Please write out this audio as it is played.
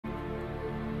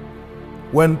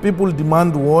When people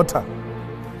demand water,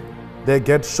 they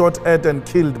get shot at and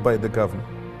killed by the government.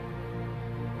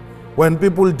 When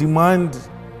people demand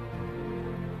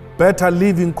better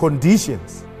living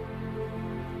conditions,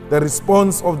 the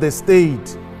response of the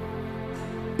state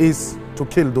is to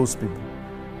kill those people.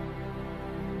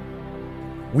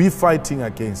 We're fighting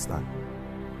against that.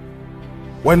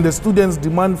 When the students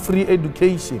demand free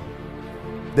education,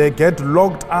 they get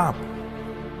locked up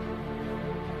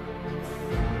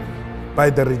by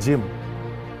the regime.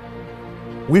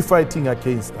 We're fighting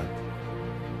against that.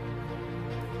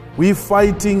 We're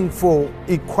fighting for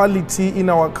equality in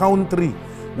our country.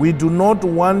 We do not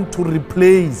want to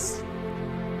replace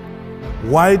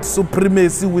white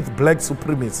supremacy with black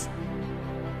supremacy.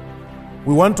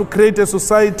 We want to create a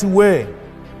society where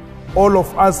all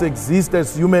of us exist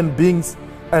as human beings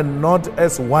and not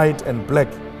as white and black.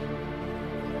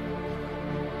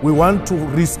 We want to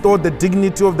restore the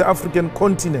dignity of the African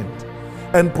continent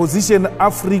and position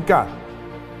Africa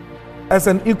as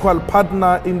an equal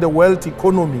partner in the world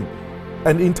economy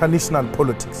and international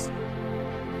politics.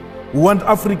 We want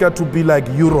Africa to be like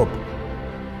Europe.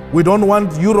 We don't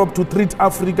want Europe to treat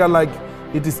Africa like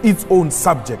it is its own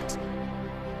subject.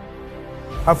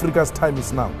 Africa's time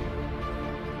is now.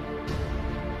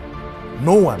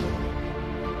 No one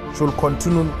should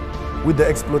continue with the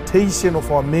exploitation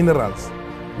of our minerals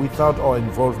without our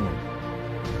involvement.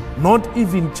 Not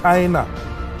even China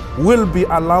will be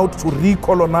allowed to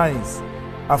recolonize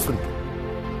Africa.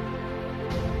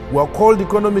 We are called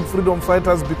economic freedom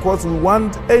fighters because we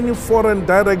want any foreign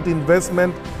direct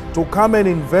investment to come and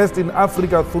invest in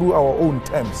Africa through our own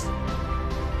terms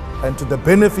and to the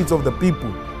benefits of the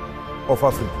people of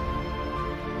Africa.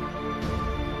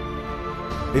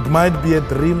 It might be a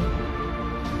dream.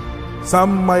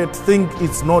 Some might think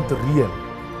it's not real.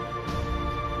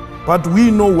 But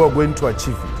we know we're going to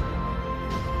achieve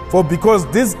it. For because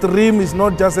this dream is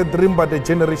not just a dream but a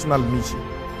generational mission.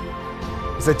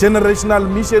 It's a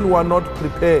generational mission we are not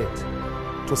prepared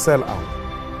to sell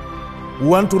out. We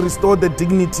want to restore the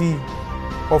dignity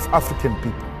of African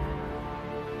people.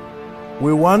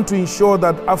 We want to ensure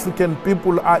that African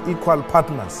people are equal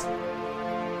partners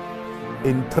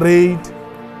in trade,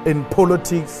 in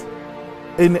politics,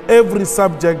 in every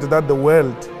subject that the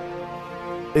world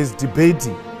is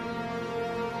debating.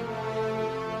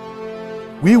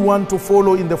 We want to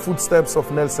follow in the footsteps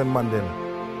of Nelson Mandela.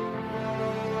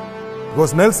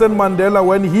 Because Nelson Mandela,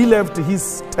 when he left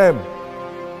his term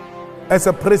as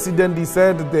a president, he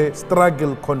said the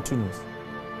struggle continues.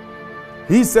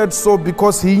 He said so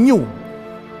because he knew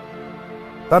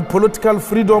that political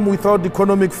freedom without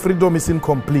economic freedom is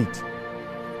incomplete.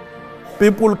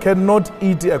 People cannot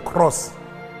eat a cross.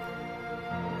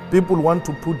 People want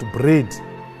to put bread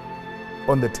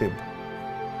on the table.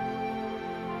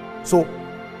 So,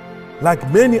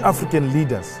 like many African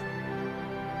leaders,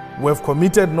 we have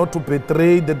committed not to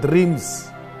betray the dreams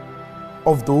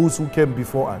of those who came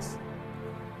before us.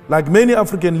 Like many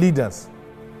African leaders,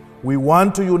 we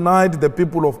want to unite the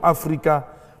people of Africa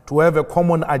to have a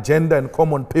common agenda and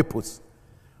common purpose.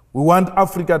 We want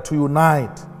Africa to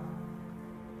unite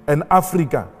and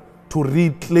Africa to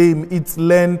reclaim its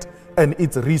land and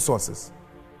its resources.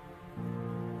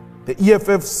 The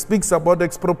EFF speaks about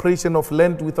expropriation of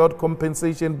land without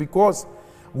compensation because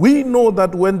we know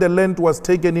that when the land was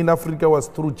taken in Africa was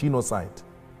through genocide.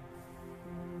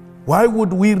 Why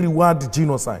would we reward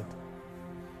genocide?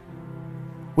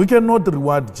 We cannot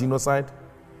reward genocide,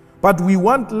 but we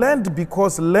want land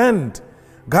because land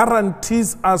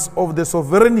guarantees us of the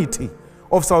sovereignty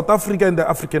of South Africa and the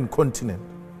African continent.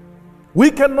 We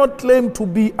cannot claim to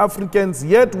be Africans,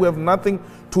 yet we have nothing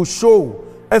to show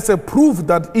as a proof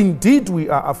that indeed we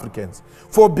are Africans.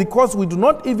 For because we do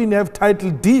not even have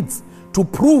title deeds to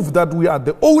prove that we are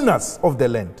the owners of the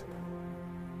land,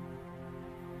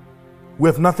 we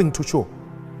have nothing to show.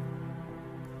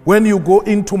 When you go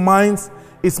into mines,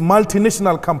 it's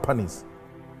multinational companies.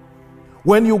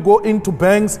 When you go into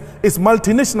banks, it's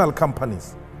multinational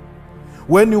companies.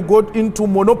 When you go into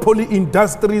monopoly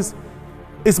industries,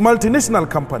 it's multinational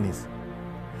companies.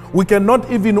 We cannot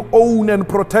even own and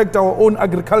protect our own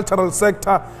agricultural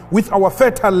sector with our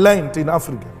fertile land in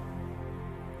Africa,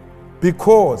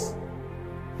 because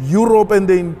Europe and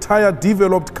the entire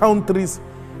developed countries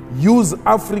use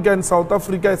Africa and South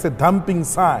Africa as a dumping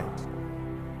site.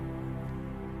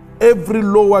 Every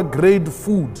lower grade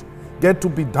food get to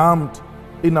be dumped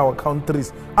in our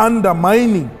countries,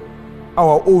 undermining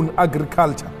our own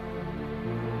agriculture.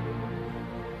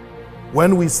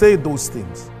 When we say those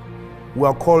things, we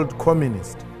are called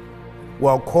communist, we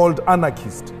are called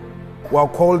anarchist, we are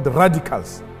called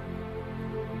radicals,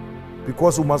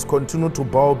 because we must continue to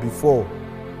bow before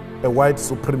a white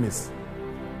supremacy.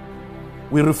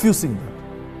 We're refusing that.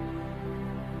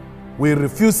 We're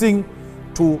refusing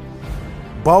to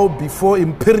bow before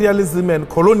imperialism and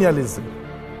colonialism.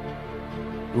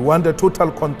 We want a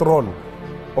total control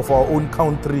of our own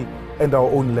country and our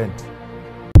own land.